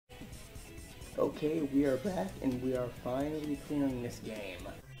Okay, we are back and we are finally clearing this game.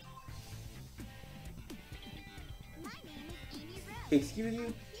 Excuse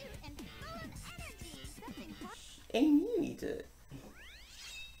you? And you need to...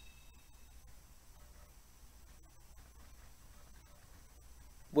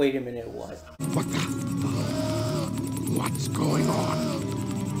 Wait a minute, what? What the? What's going on?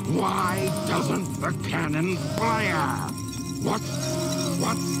 Why doesn't the cannon fire? What's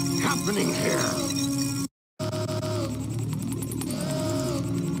happening here?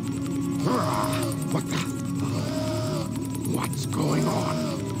 What the? What's going on?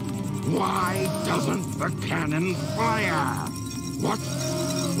 Why doesn't the cannon fire? What's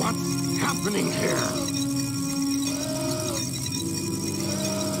happening here?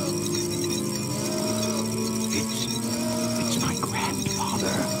 It's my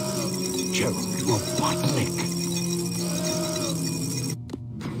grandfather, Gerald Robotnik.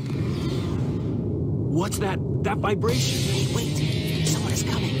 What's that vibration? Hey, wait! Someone is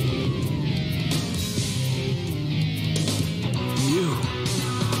coming.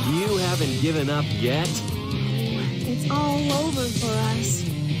 You haven't given up yet? It's all over for us.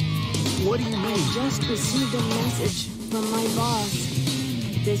 What do you mean? I just received a message from my boss.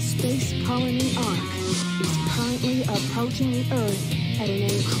 This space colony Ark is currently approaching the Earth at an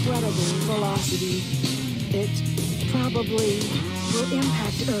incredible velocity. It probably will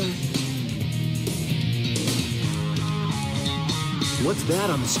impact Earth. What's that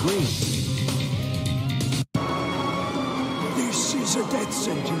on the screen? This is a death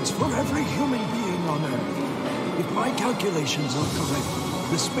sentence for every human being on Earth. If my calculations are correct,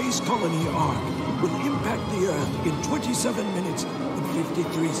 the space colony Ark will impact the Earth in 27 minutes and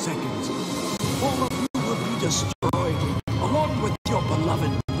 53 seconds. All of you will be destroyed, along with your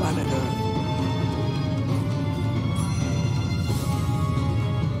beloved planet Earth.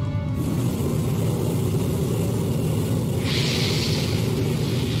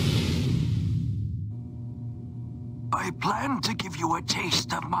 I plan to give you a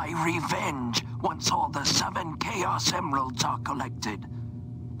taste of my revenge once all the 7 Chaos Emeralds are collected.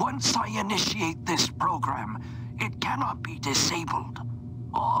 Once I initiate this program, it cannot be disabled.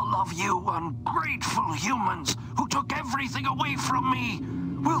 All of you ungrateful humans who took everything away from me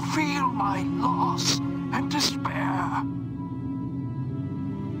will feel my loss and despair.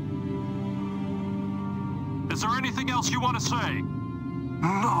 Is there anything else you want to say?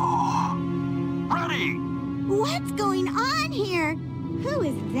 No. Ready! What's going on here? Who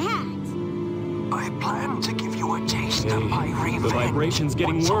is that? I plan to give you a taste of my revenge. The vibration's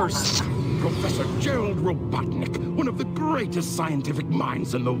getting worse. Professor Gerald Robotnik, one of the greatest scientific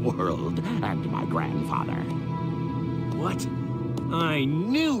minds in the world, and my grandfather. What? I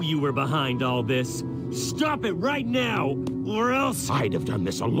knew you were behind all this. Stop it right now, or else... I'd have done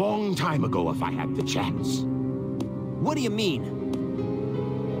this a long time ago if I had the chance. What do you mean?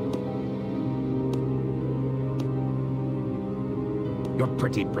 You're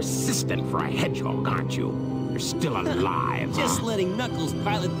pretty persistent for a hedgehog, aren't you? You're still alive. Just letting Knuckles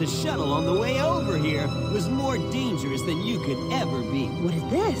pilot the shuttle on the way over here was more dangerous than you could ever be. What is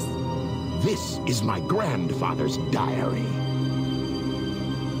this? This is my grandfather's diary.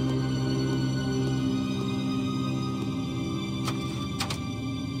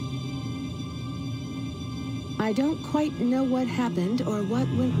 I don't quite know what happened or what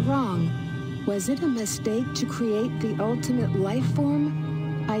went wrong. Was it a mistake to create the ultimate life form?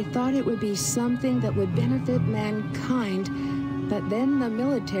 I thought it would be something that would benefit mankind, but then the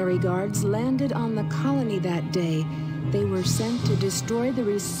military guards landed on the colony that day. They were sent to destroy the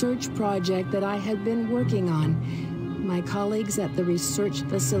research project that I had been working on. My colleagues at the research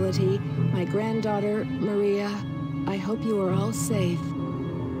facility, my granddaughter, Maria, I hope you are all safe.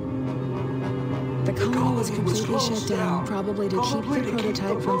 The colony was completely shut down, probably to keep the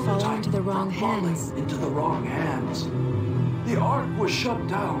prototype from falling into the wrong hands. The Ark was shut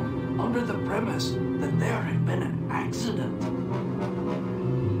down under the premise that there had been an accident.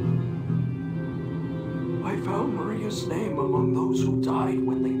 I found Maria's name among those who died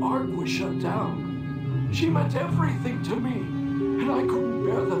when the Ark was shut down. She meant everything to me, and I couldn't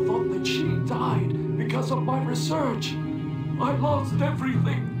bear the thought that she died because of my research. I lost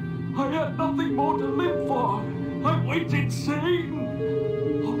everything. I had nothing more to live for. I went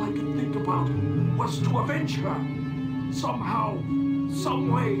insane. All I could think about was to avenge her. Somehow, some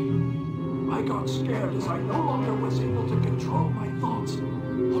way. I got scared as I no longer was able to control my thoughts.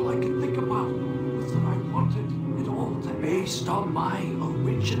 All I could think about was that I wanted it all to be based on my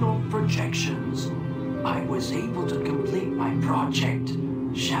original projections. I was able to complete my project,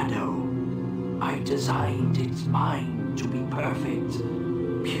 Shadow. I designed its mind to be perfect,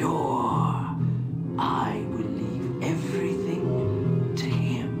 pure,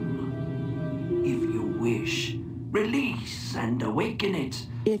 awaken it.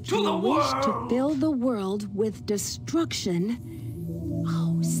 If to you the wish world. to fill the world with destruction...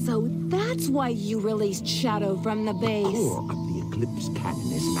 Oh, so that's why you released Shadow from the The base. core of the Eclipse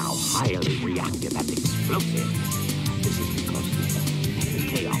cannon is now highly reactive and explosive. This is because the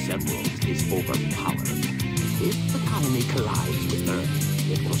Chaos Emerald is overpowered. If the colony collides with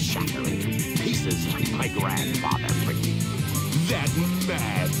Earth, it will shatter into pieces like my grandfather predicted. That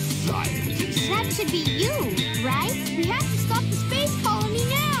mad scientist. That should be you, right? We have to stop the space colony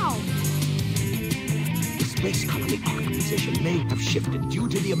now! The space colony arc position may have shifted due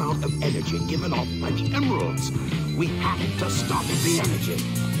to the amount of energy given off by the emeralds. We have to stop the energy.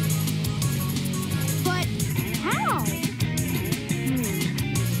 But how?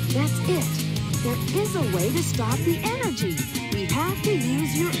 That's it. There is a way to stop the energy. We have to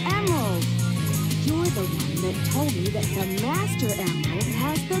use your emerald. You're the one that told me that the Master Emerald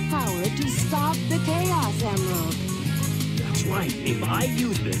has the power to stop the Chaos Emerald. That's right. If I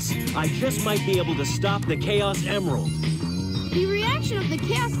use this, I just might be able to stop the Chaos Emerald. The reaction of the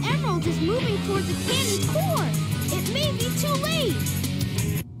Chaos Emeralds is moving towards the cannon's core. It may be too late.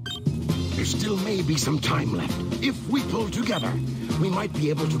 There still may be some time left. If we pull together, we might be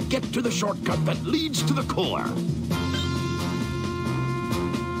able to get to the shortcut that leads to the core.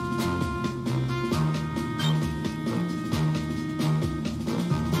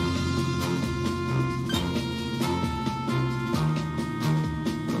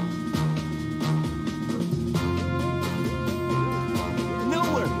 No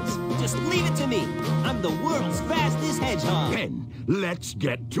worries. Just leave it to me. I'm the world's fastest hedgehog. Then, let's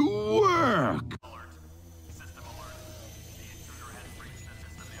get to work!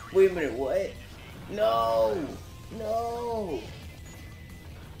 Wait a minute, what? No! No!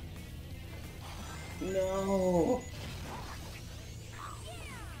 No!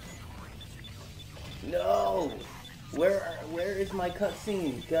 No! Where is my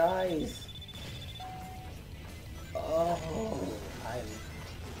cutscene, guys? Oh,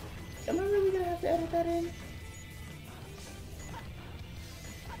 am I really gonna have to edit that in?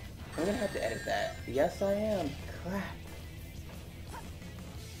 I'm gonna have to edit that. Yes, I am. Crap.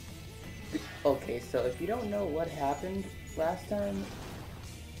 Okay, so if you don't know what happened last time,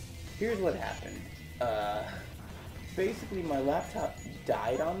 here's what happened. Basically my laptop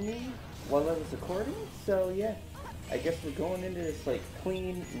died on me while I was recording, so yeah. I guess we're going into this like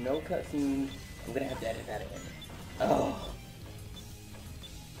clean, no cutscene. I'm gonna have to edit that in. Oh.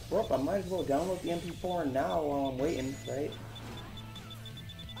 Well, I might as well download the MP4 now while I'm waiting, right?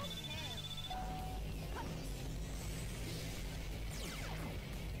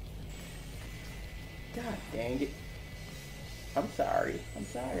 God dang it. I'm sorry. I'm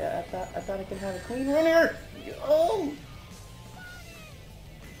sorry. I thought I could have a clean run here. Oh!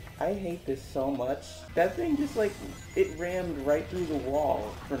 I hate this so much. That thing just like, it rammed right through the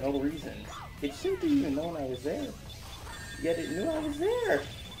wall for no reason. It shouldn't have even known I was there. Yet it knew I was there.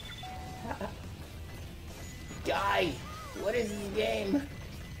 Guys, what is this game?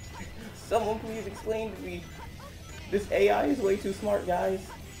 Someone please explain to me. This AI is way too smart, guys.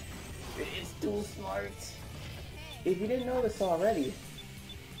 It's too smart. If you didn't know this already,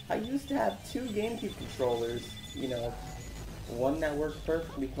 I used to have two GameCube controllers, you know, one that worked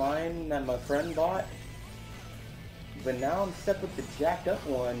perfectly fine that my friend bought, but now I'm stuck with the jacked up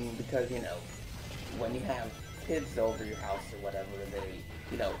one because, you know, when you have kids over your house or whatever, they,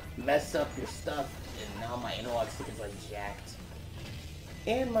 you know, mess up your stuff, and now my analog stick is like jacked.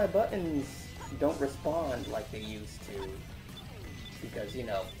 And my buttons don't respond like they used to, because, you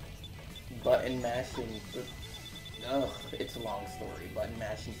know, button mashing, ugh, it's a long story, button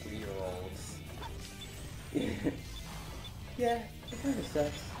mashing 3-year-olds. Yeah, it kind of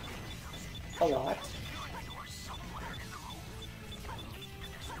sucks. A lot.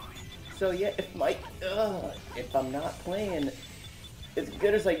 So yeah, if I'm not playing as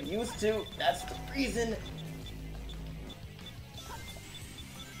good as I used to, that's the reason.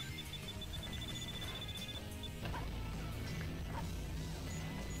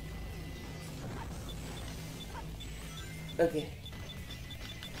 Okay.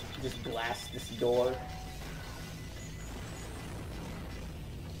 Just blast this door.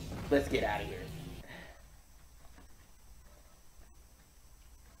 Let's get out of here.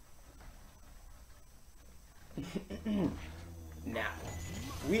 Now,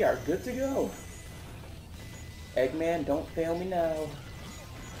 we are good to go. Eggman, don't fail me now.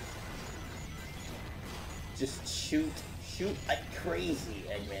 Just shoot like crazy,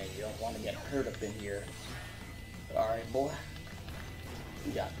 Eggman. You don't want to get hurt up in here. Alright, boy.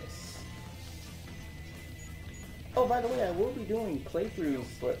 We got this. Oh, by the way, I will be doing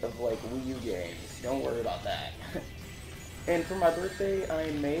playthroughs of, like, Wii U games. Don't worry about that. And for my birthday,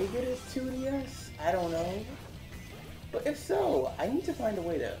 I may get a 2DS. I don't know. But if so, I need to find a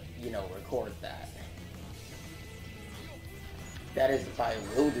way to, you know, record that. That is if I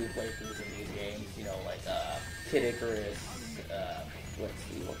will do playthroughs in these games, you know, like, Kid Icarus, let's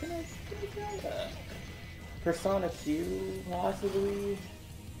see, what can I do? Persona Q, possibly?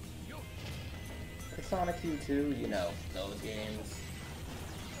 Persona Q 2, you know, those games.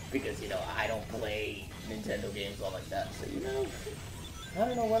 Because, you know, I don't play Nintendo games all like that, so, you know, I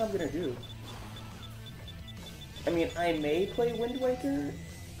don't know what I'm gonna do. I mean, I may play Wind Waker,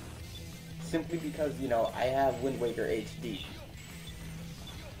 simply because, you know, I have Wind Waker HD.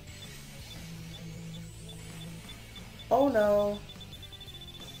 Oh no!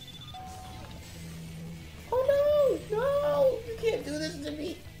 Oh no! No! You can't do this to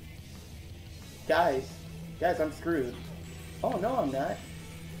me! Guys, I'm screwed. Oh no, I'm not.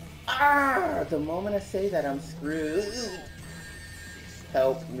 Ah! The moment I say that, I'm screwed.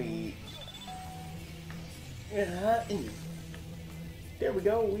 Help me. There we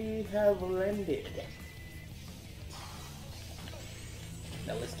go, we have landed.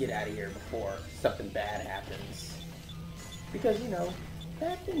 Now let's get out of here before something bad happens. Because, you know,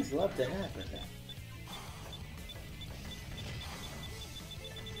 bad things love to happen.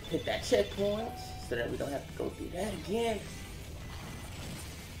 Hit that checkpoint so that we don't have to go through that again.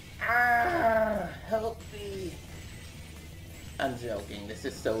 Ah, help me. I'm joking, this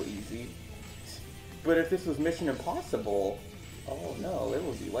is so easy. But if this was Mission Impossible, oh no, it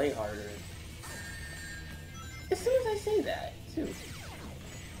would be way harder. As soon as I say that, too.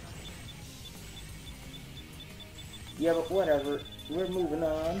 Yeah, but whatever. We're moving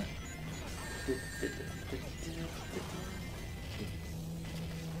on.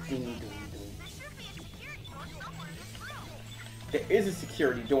 There is a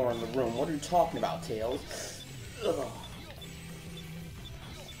security door in the room. What are you talking about, Tails? Ugh.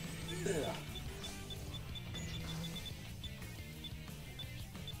 Ugh.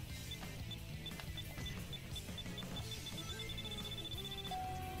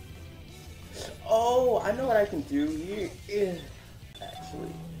 Oh, I know what I can do here.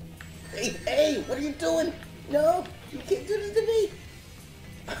 Actually. Hey, what are you doing? No, you can't do this to me.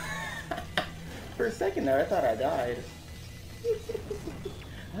 For a second there, I thought I died.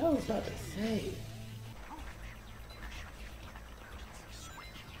 I was about to say.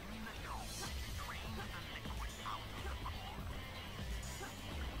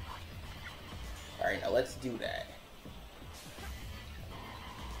 Alright, now let's do that.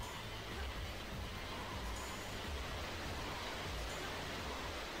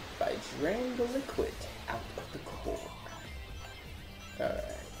 I drain the liquid out of the core.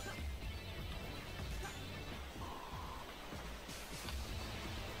 Alright.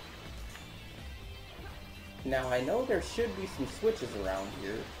 Now I know there should be some switches around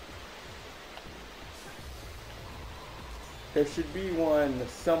here. There should be one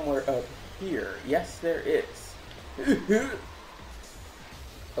somewhere up here. Yes, there is.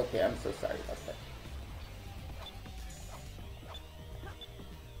 Okay, I'm so sorry about that.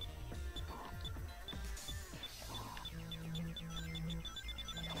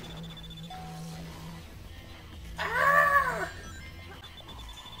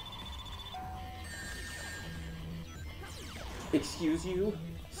 Excuse you?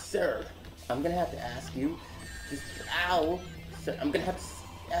 Sir, I'm gonna have to ask you, just, ow! Sir, I'm gonna have to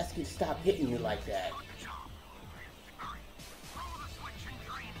ask you to stop hitting me like that.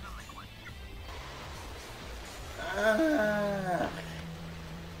 Ah!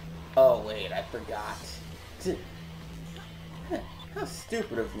 Oh wait, I forgot. How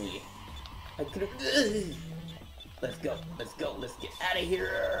stupid of me. I could've... Let's go, let's get out of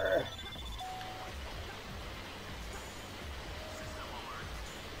here!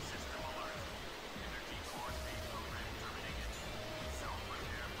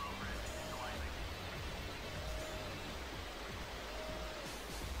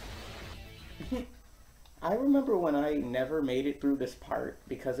 I remember when I never made it through this part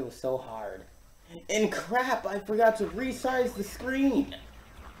because it was so hard. And crap, I forgot to resize the screen!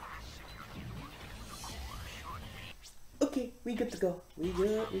 Okay, we good to go. We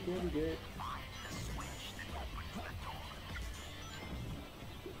good.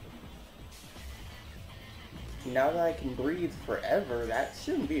 Now that I can breathe forever, that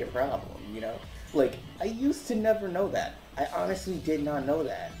shouldn't be a problem, you know? Like, I used to never know that. I honestly did not know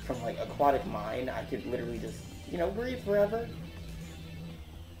that. From, like, Aquatic Mine, I could literally just, you know, breathe forever.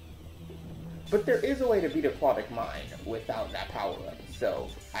 But there is a way to beat Aquatic Mine without that power-up, so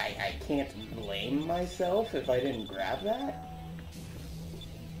I can't blame myself if I didn't grab that.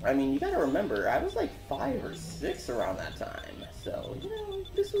 I mean, you gotta remember, I was like 5 or 6 around that time. So, you know,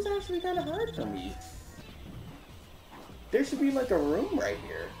 this was actually kind of hard for me. There should be like a room right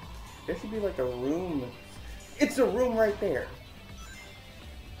here. There should be like a room. It's a room right there.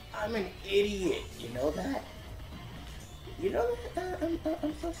 I'm an idiot. You know that? You know that?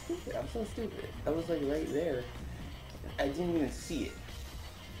 I'm so stupid. I'm so stupid. I was like right there. I didn't even see it.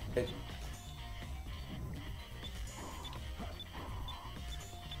 Like,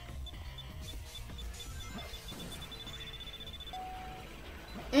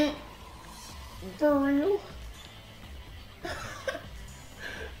 for real?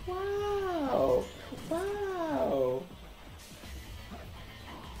 Wow. Wow.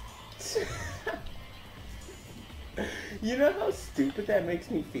 You know how stupid that makes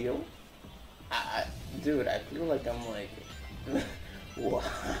me feel? Dude, I feel like I'm like, wow.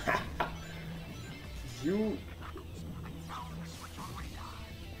 You...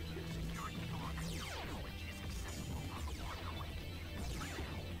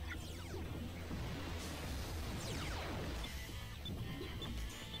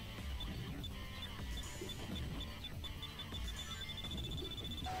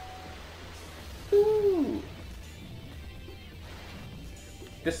 Ooh.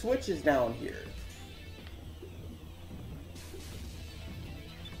 The switch is down here.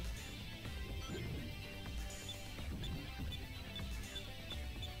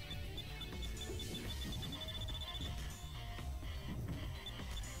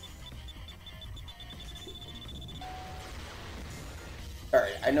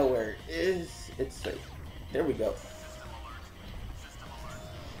 Alright, I know where it is. It's like, there we go.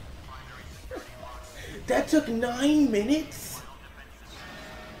 That took 9 minutes?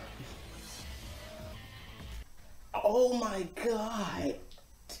 Oh my god.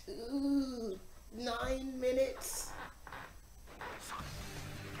 Dude, 9 minutes?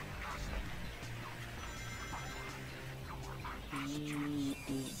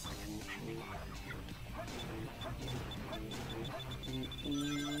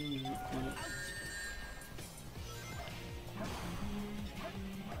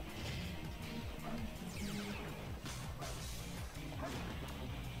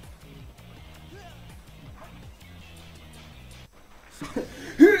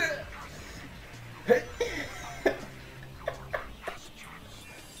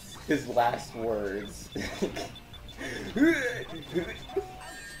 His last words. Are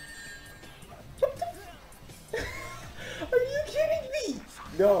you kidding me?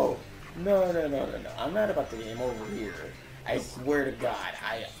 No. No. I'm not about to game over here. I swear to God,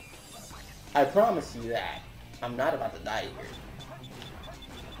 I promise you that. I'm not about to die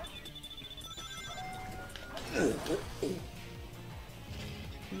here.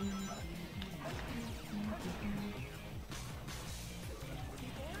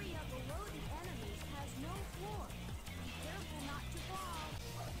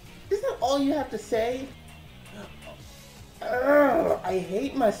 Isn't all you have to say? I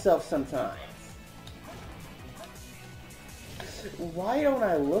hate myself sometimes. Why don't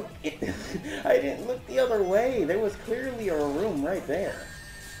I look? I didn't look the other way. There was clearly a room right there.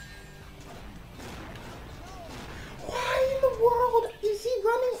 Why in the world is he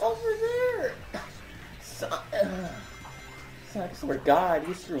running over there? I swear to God,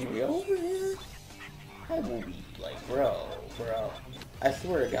 you screw me over here. I will be like, bro. I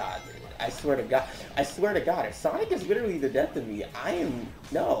swear to God, dude. I swear to God, if Sonic is literally the death of me, I'm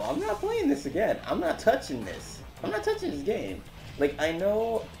not playing this again. I'm not touching this. I'm not touching this game. Like, I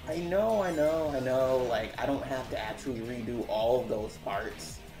know, like, I don't have to actually redo all of those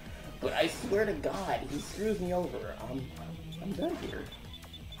parts. But I swear to God, he screws me over. I'm done here.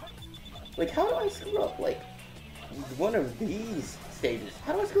 Like, how do I screw up, like, one of these stages?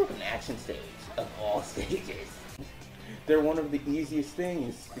 How do I screw up an action stage of all stages? They're one of the easiest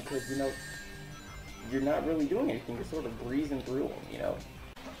things because, you know, you're not really doing anything. You're sort of breezing through them, you know?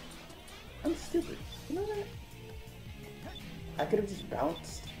 I'm stupid. You know that? I could have just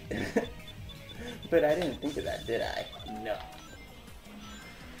bounced. But I didn't think of that, did I? No.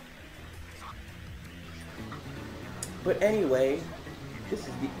 But anyway, this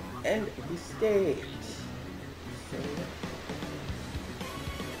is the end of the stage. So,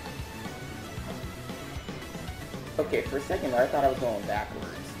 okay, for a second I thought I was going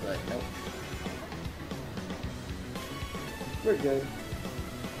backwards, but nope. We're good.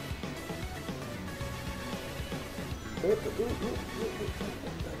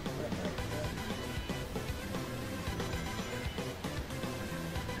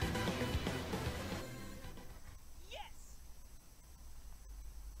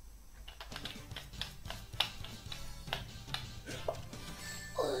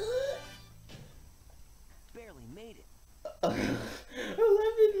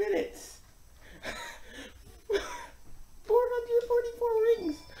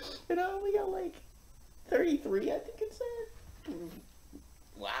 33, I think it said.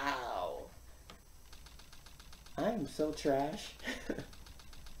 Wow. I am so trash. I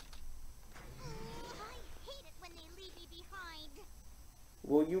hate it when they leave me behind.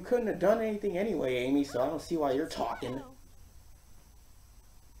 Well, you couldn't have done anything anyway, Amy, so I don't see why you're talking.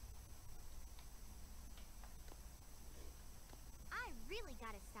 I really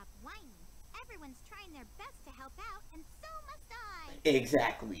gotta stop whining. Everyone's trying their best to help out, and so must I.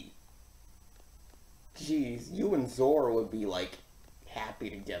 Exactly. Jeez, you and Zora would be, like, happy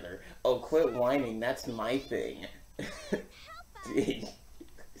together. Oh, quit whining, that's my thing. Jeez.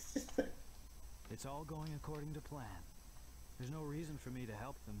 It's all going according to plan. There's no reason for me to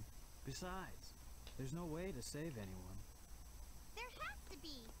help them. Besides, there's no way to save anyone. There has to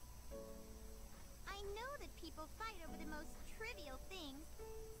be. I know that people fight over the most trivial things.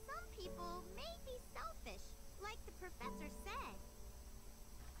 Some people may be selfish, like the professor said.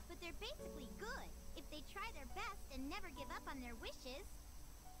 But they're basically good if they try their best and never give up on their wishes.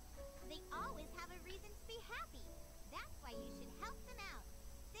 They always have a reason to be happy. That's why you should help them out.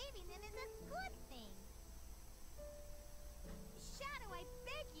 Saving them is a good thing. Shadow, I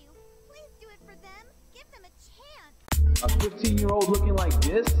beg you, please do it for them. Give them a chance. A 15-year-old looking like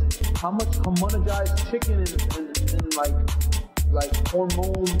this? How much homogenized chicken and like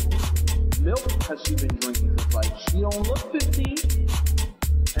hormone milk has she been drinking? It's like she don't look 15,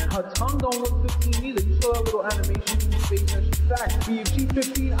 and her tongue don't look 15 either. You saw that little animation in the face and she's back. If she's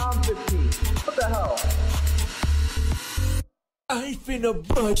 15, I'm 15. What the hell? I finna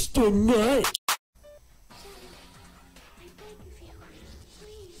bust a nut.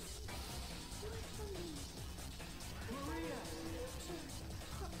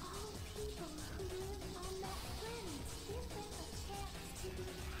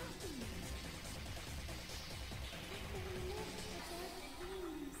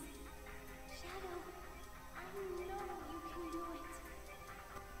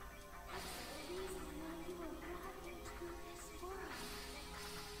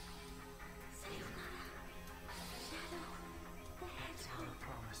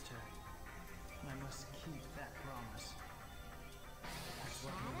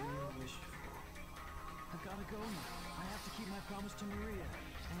 Go now. I have to keep my promise to Maria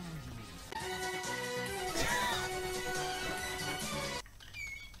and you.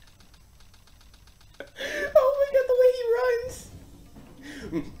 Oh my god, the way he runs!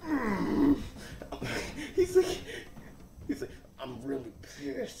 He's like, I'm really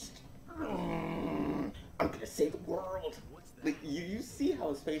pissed. I'm gonna save the world. Like, you see how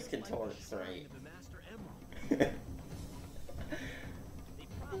his face contorts, right? They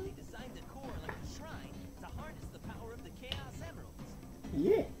probably designed the core like a shrine to harness the power of the Chaos Emeralds.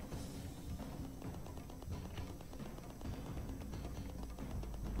 Yeah.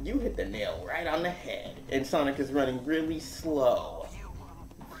 You hit the nail right on the head, and Sonic is running really slow. You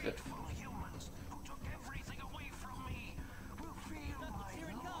ungrateful humans who took everything away from me will feel my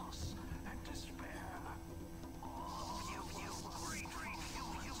loss and despair. You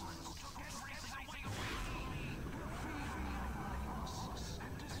ungrateful humans who took everything away from me will feel my loss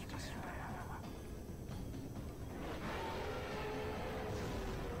and despair.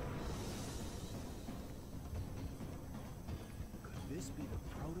 Could this be the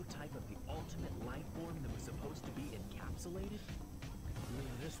prototype of the ultimate life form that was supposed to be encapsulated?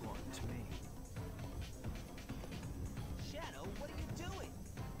 Leave this one to me. Shadow, what are you doing?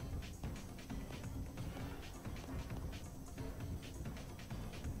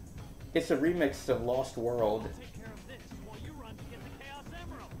 It's a remix of Lost World. Take care of this while you run to get the Chaos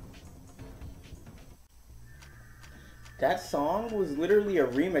Emerald. That song was literally a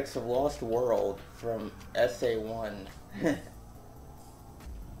remix of Lost World from SA1.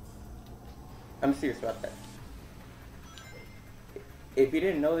 I'm serious about that. If you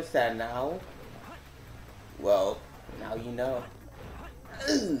didn't notice that now, well, now you know.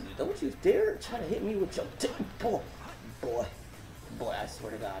 Ugh, don't you dare try to hit me with your boy, I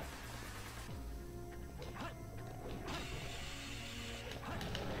swear to God.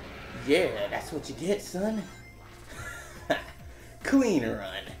 Yeah, that's what you get, son. Clean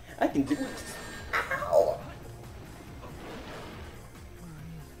run. I can do it. Ow!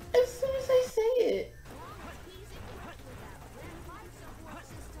 As soon as I say it.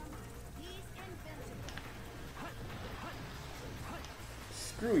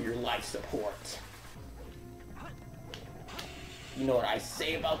 Screw your life support. You know what I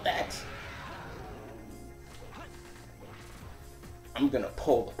say about that? I'm gonna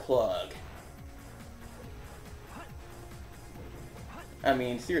pull the plug. I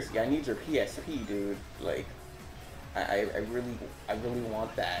mean, seriously, I need your PSP, dude. Like, I really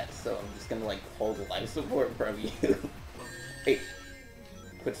want that, so I'm just gonna like hold the life support from you. Hey,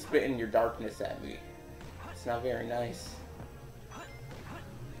 quit spitting your darkness at me. It's not very nice.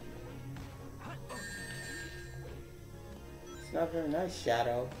 It's not very nice,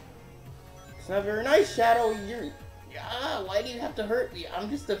 Shadow. It's not very nice, Shadow. Why do you have to hurt me? I'm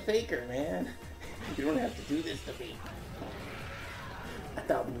just a faker, man. You don't have to do this to me. I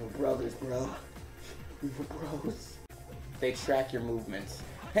thought we were brothers, bro. We were bros. They track your movements.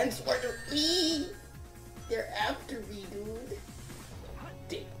 Hence why they're after me,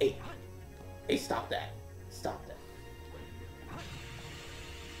 dude. Hey, stop that. Stop that.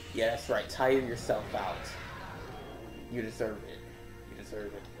 Yeah, that's right. Tire yourself out. You deserve it. You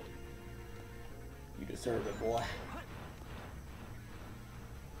deserve it. You deserve it, boy.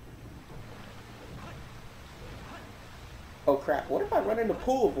 Oh crap, what if I run in a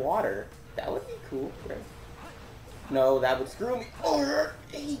pool of water? That would be cool, right? No, that would screw me. Oh,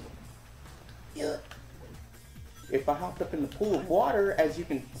 hey. Yeah. If I hopped up in the pool of water, as you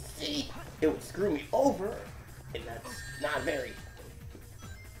can see, it would screw me over. And that's not very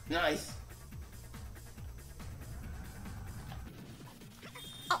nice.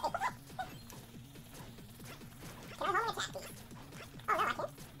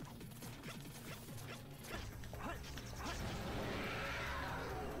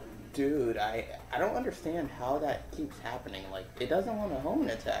 Dude, I don't understand how that keeps happening. Like, it doesn't want to home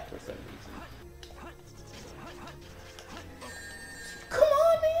attack for some reason. Come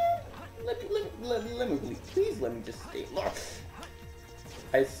on, man! Let me, please let me just stay.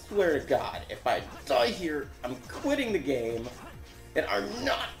 I swear to God, if I die here, I'm quitting the game, and I'm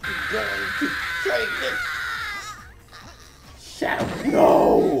not going to try again. Shadow,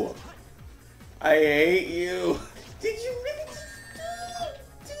 no! I hate you. Did you really just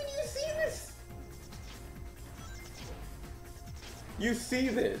dude, you see this? You see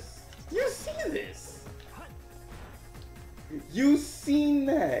this? You see this? You seen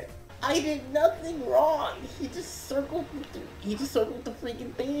that? I did nothing wrong. He just circled the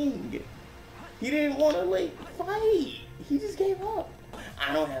freaking thing. He didn't want to like fight. He just gave up.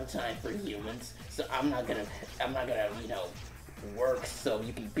 I don't have time for humans, so I'm not gonna, you know, work so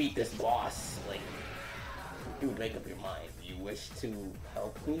you can beat this boss. Like, dude, make up your mind. Do you wish to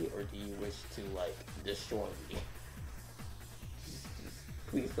help me, or do you wish to like destroy me? Just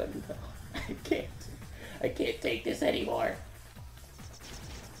please let me know. I can't take this anymore.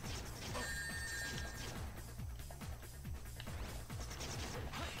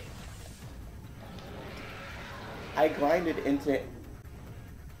 I grinded into...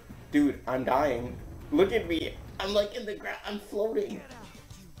 Dude, I'm dying. Look at me. I'm like in the ground. I'm floating. Get out,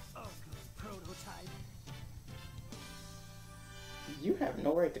 you ugly prototype. You have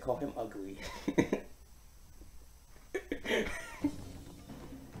no right to call him ugly.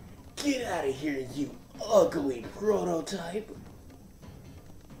 Get out of here, you ugly prototype.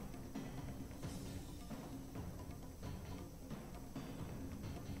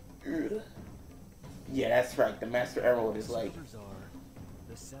 Ugh. Yeah, that's right. The Master Emerald is like...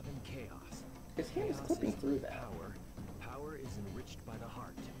 The seven chaos. His hand is clipping through that. Power is enriched by the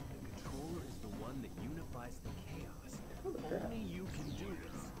heart. The controller is the one that unifies the chaos. Only you can do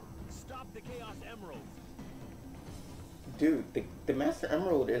this. Stop the Chaos Emeralds. Dude, the Master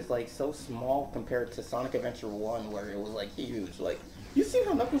Emerald is like so small compared to Sonic Adventure 1 where it was like huge. Like, you see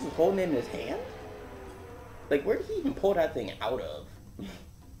how Knuckles was holding it in his hand? Like, where did he even pull that thing out of?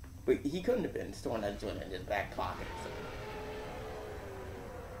 But he couldn't have been storing that joint in his back pocket or something.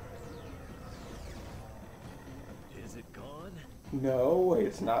 Is it gone? No,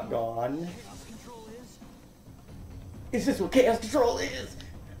 it's not gone. Chaos Control is? Is this what Chaos Control is?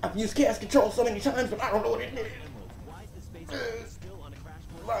 I've used Chaos Control so many times, but I don't know what it is. Why is the space still on a crash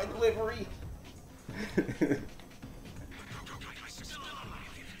course? My delivery.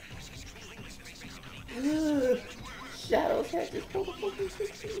 Shadow's head just pulled the fucking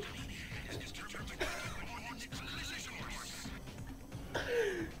 16.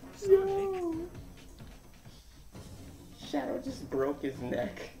 Yo. Shadow just broke his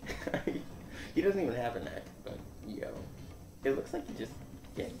neck. He doesn't even have a neck, but yo. It looks like he just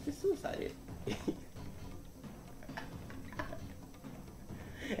suicided.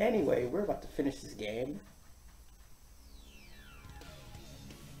 Anyway, we're about to finish this game.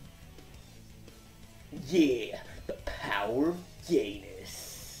 Yeah, the power of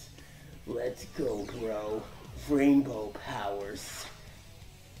gayness. Let's go, bro. Rainbow powers.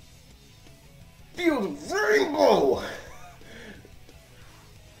 Feel the rainbow!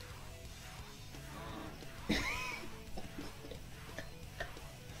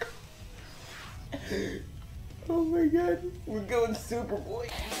 Oh my We're going Superboy.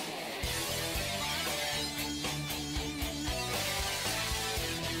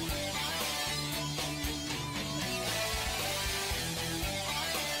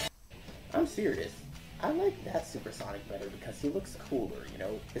 I'm serious. I like that Supersonic better because he looks cooler, you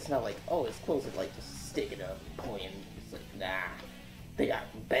know? It's not like, oh, his clothes are like just sticking up, pulling. It's like, nah. They got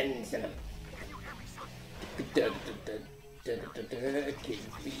bends in them. Can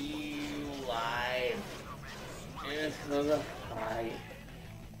feel alive. It's the fight.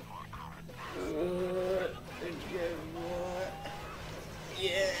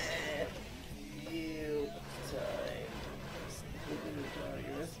 Yeah. You time.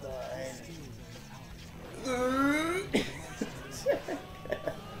 You're fine.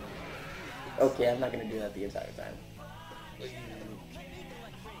 Okay, I'm not gonna do that the entire time.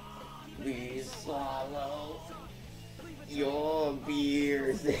 Please swallow your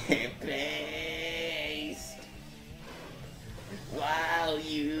beers and paste while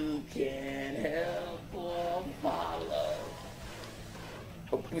you can help or follow.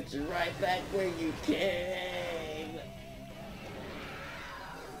 I'll put you right back where you came.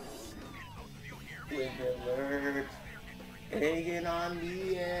 With alert, hanging on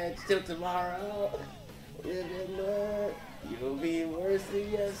the edge till tomorrow. With alert, you'll be worse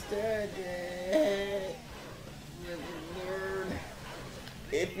than yesterday. With alert,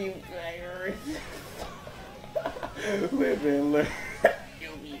 if you fire, with alert,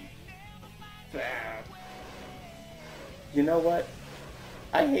 you'll be found. You know what?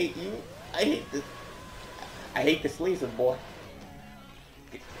 I hate you. I hate this. I hate this laser boy.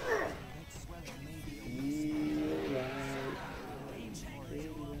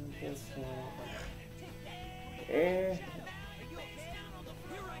 And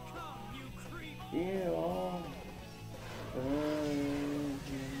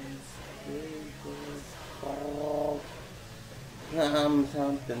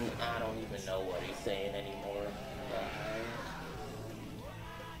something, I don't even know what he's saying anymore.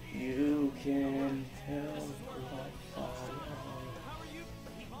 You can tell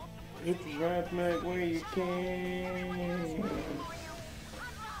it's right back where you can.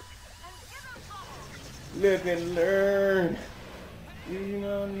 Live and learn. You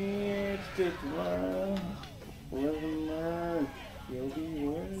don't need to tomorrow. Live and learn. You'll be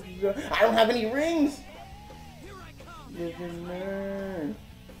worth. I don't have any rings. Live and learn.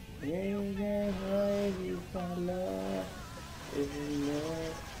 You can find you follow. Live and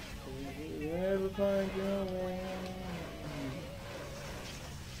learn. You never find your way.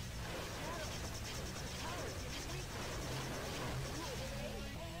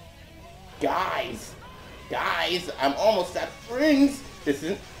 Guys, I'm almost at rings. This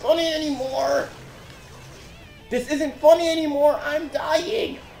isn't funny anymore. I'm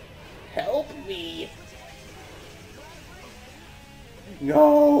dying. Help me.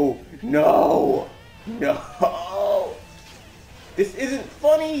 No. This isn't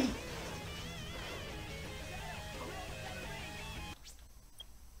funny.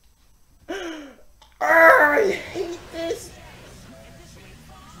 I hate this.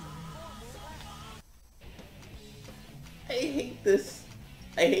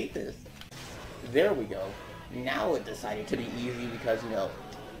 I hate this. There we go. Now it decided to be easy because, you know,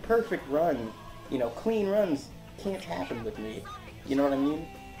 perfect run, you know, clean runs can't happen with me. You know what I mean?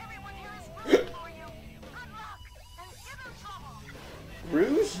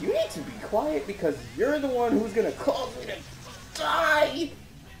 Rouge, you need to be quiet because you're the one who's gonna cause me to die!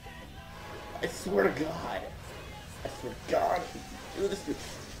 I swear to God. if God do this to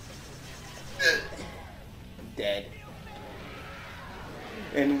dead.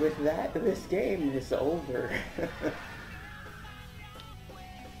 And with that, this game is over.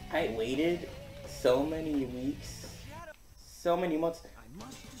 I waited so many weeks, so many months.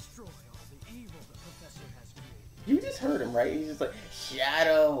 You just heard him, right? He's just like,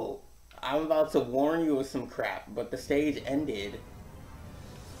 Shadow, I'm about to warn you of some crap, but the stage ended.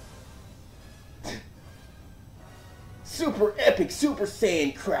 Super epic Super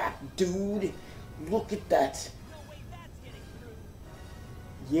Saiyan crap, dude. Look at that.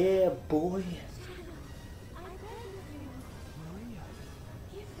 Yeah, boy.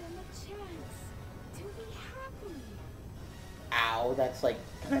 Ow, that's like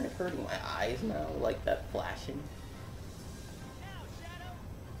kind of hurting my eyes now, like that flashing.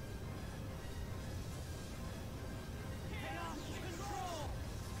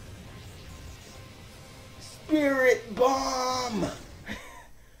 Spirit bomb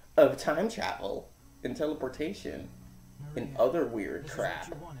of time travel and teleportation and other weird crap. This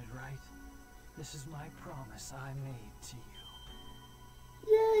is what you wanted, right? This is my promise I made to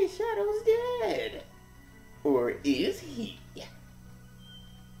you. Yay, Shadow's dead. Or is he?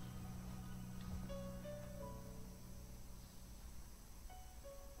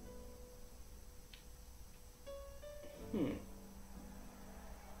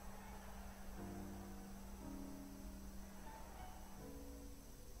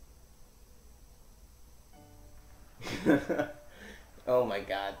 Oh my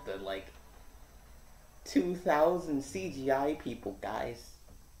god, the like 2000 CGI people, guys.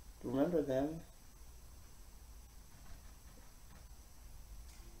 Remember them?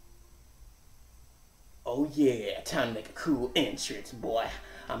 Oh yeah, time to make a cool entrance, boy.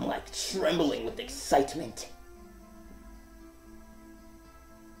 I'm like trembling with excitement.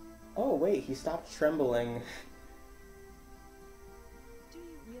 Oh wait, he stopped trembling. Do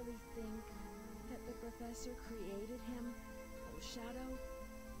you really think that the professor created him, Shadow,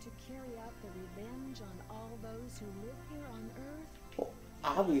 to carry out the revenge on all those who live here on Earth? Well,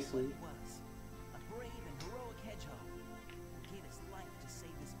 obviously. He was a brave and heroic hedgehog who gave his life to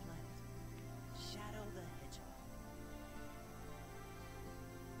save this planet. Shadow the Hedgehog.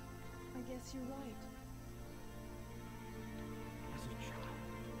 I guess you're right. As a child,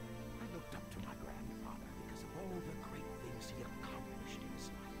 I looked up to my grandfather because of all the great things he accomplished in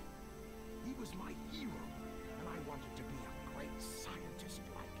his life. He was my hero, and I wanted to be a great scientist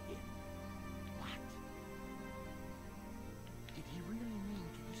like him. What? Did he really mean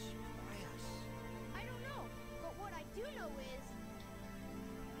to destroy us? I don't know, but what I do know is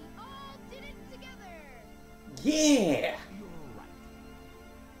we all did it together. Yeah! You're right.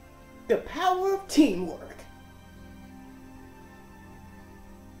 The power of teamwork.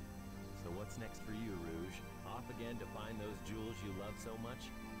 So what's next for you, Rouge? Off again to find those jewels you love so much?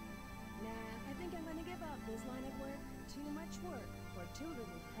 Nah, I think I'm gonna give up this line of work. Too much work for too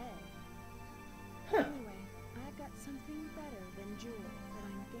little pay. Anyway, I've got something better than jewels that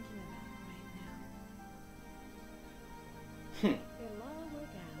I'm thinking about right now. It'll all work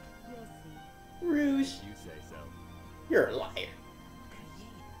out. You'll see. Rouge, You say so. you're a liar. Created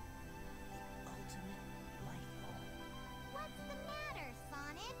the ultimate life form. What's the matter,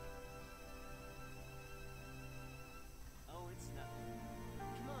 Sonic? Oh, it's nothing.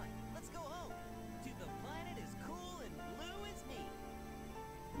 Come on, let's go home. To the planet as cool and blue as me.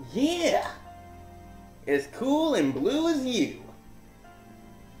 Yeah! As cool and blue as you.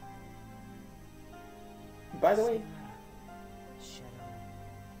 By the way,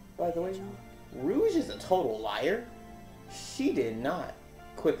 Rouge is a total liar. She did not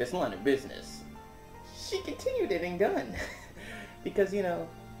quit this line of business. She continued it and done. Because, you know,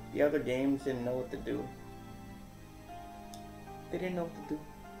 the other games didn't know what to do. They didn't know what to do.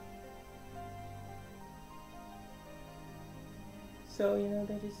 So, you know,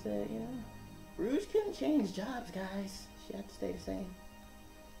 they just said, you know, Rouge couldn't change jobs, guys. She had to stay the same.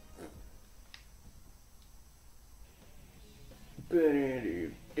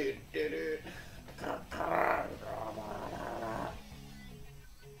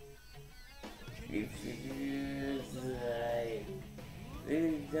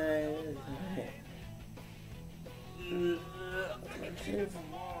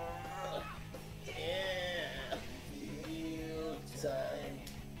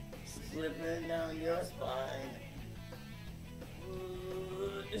 Slipping down your spine.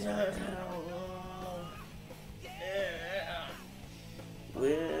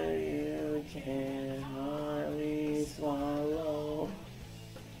 Where you can hardly swallow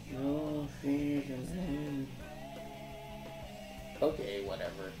no feeling. Okay,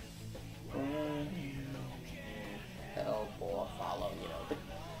 whatever. When you can't help or follow, you know.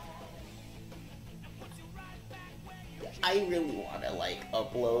 I really want to like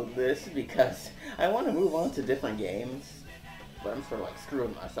upload this because I want to move on to different games, but I'm sort of like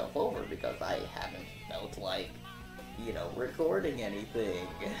screwing myself over because I haven't felt like, you know, recording anything.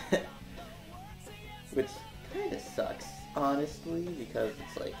 Which kind of sucks, honestly, because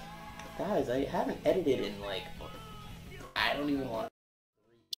it's like, guys, I haven't edited in like, I don't even want,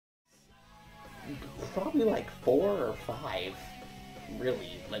 probably like 4 or 5,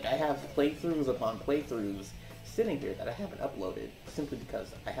 really. Like, I have playthroughs upon playthroughs sitting here that I haven't uploaded simply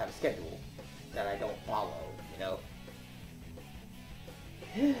because I have a schedule that I don't follow, you know?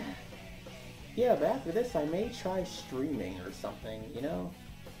 Yeah, but after this I may try streaming or something, you know?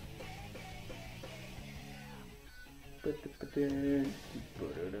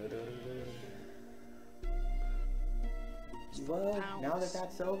 Well, now that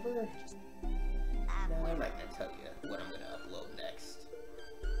that's over, now I'm not gonna tell you what I'm gonna upload next.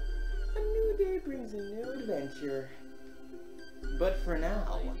 A new day brings a new adventure. But for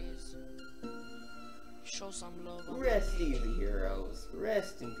now, show some love. rest easy, heroes.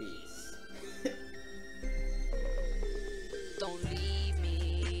 Rest in peace. don't leave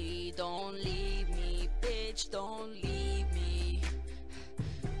me, bitch, don't leave me.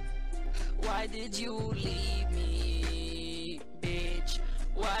 Why did you leave me, bitch?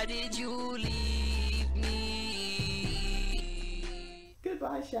 Why did you leave me?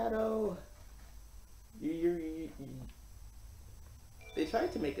 Goodbye, Shadow. They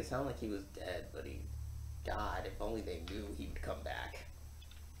tried to make it sound like he was dead, but God, if only they knew he would come back.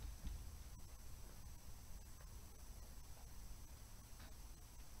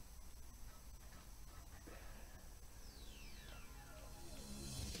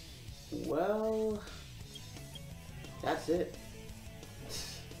 Well, that's it.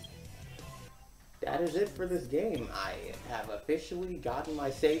 That is it for this game. I have officially gotten my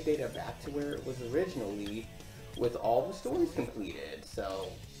save data back to where it was originally, with all the stories completed. So,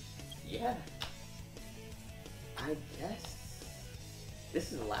 yeah. I guess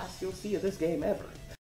this is the last you'll see of this game ever.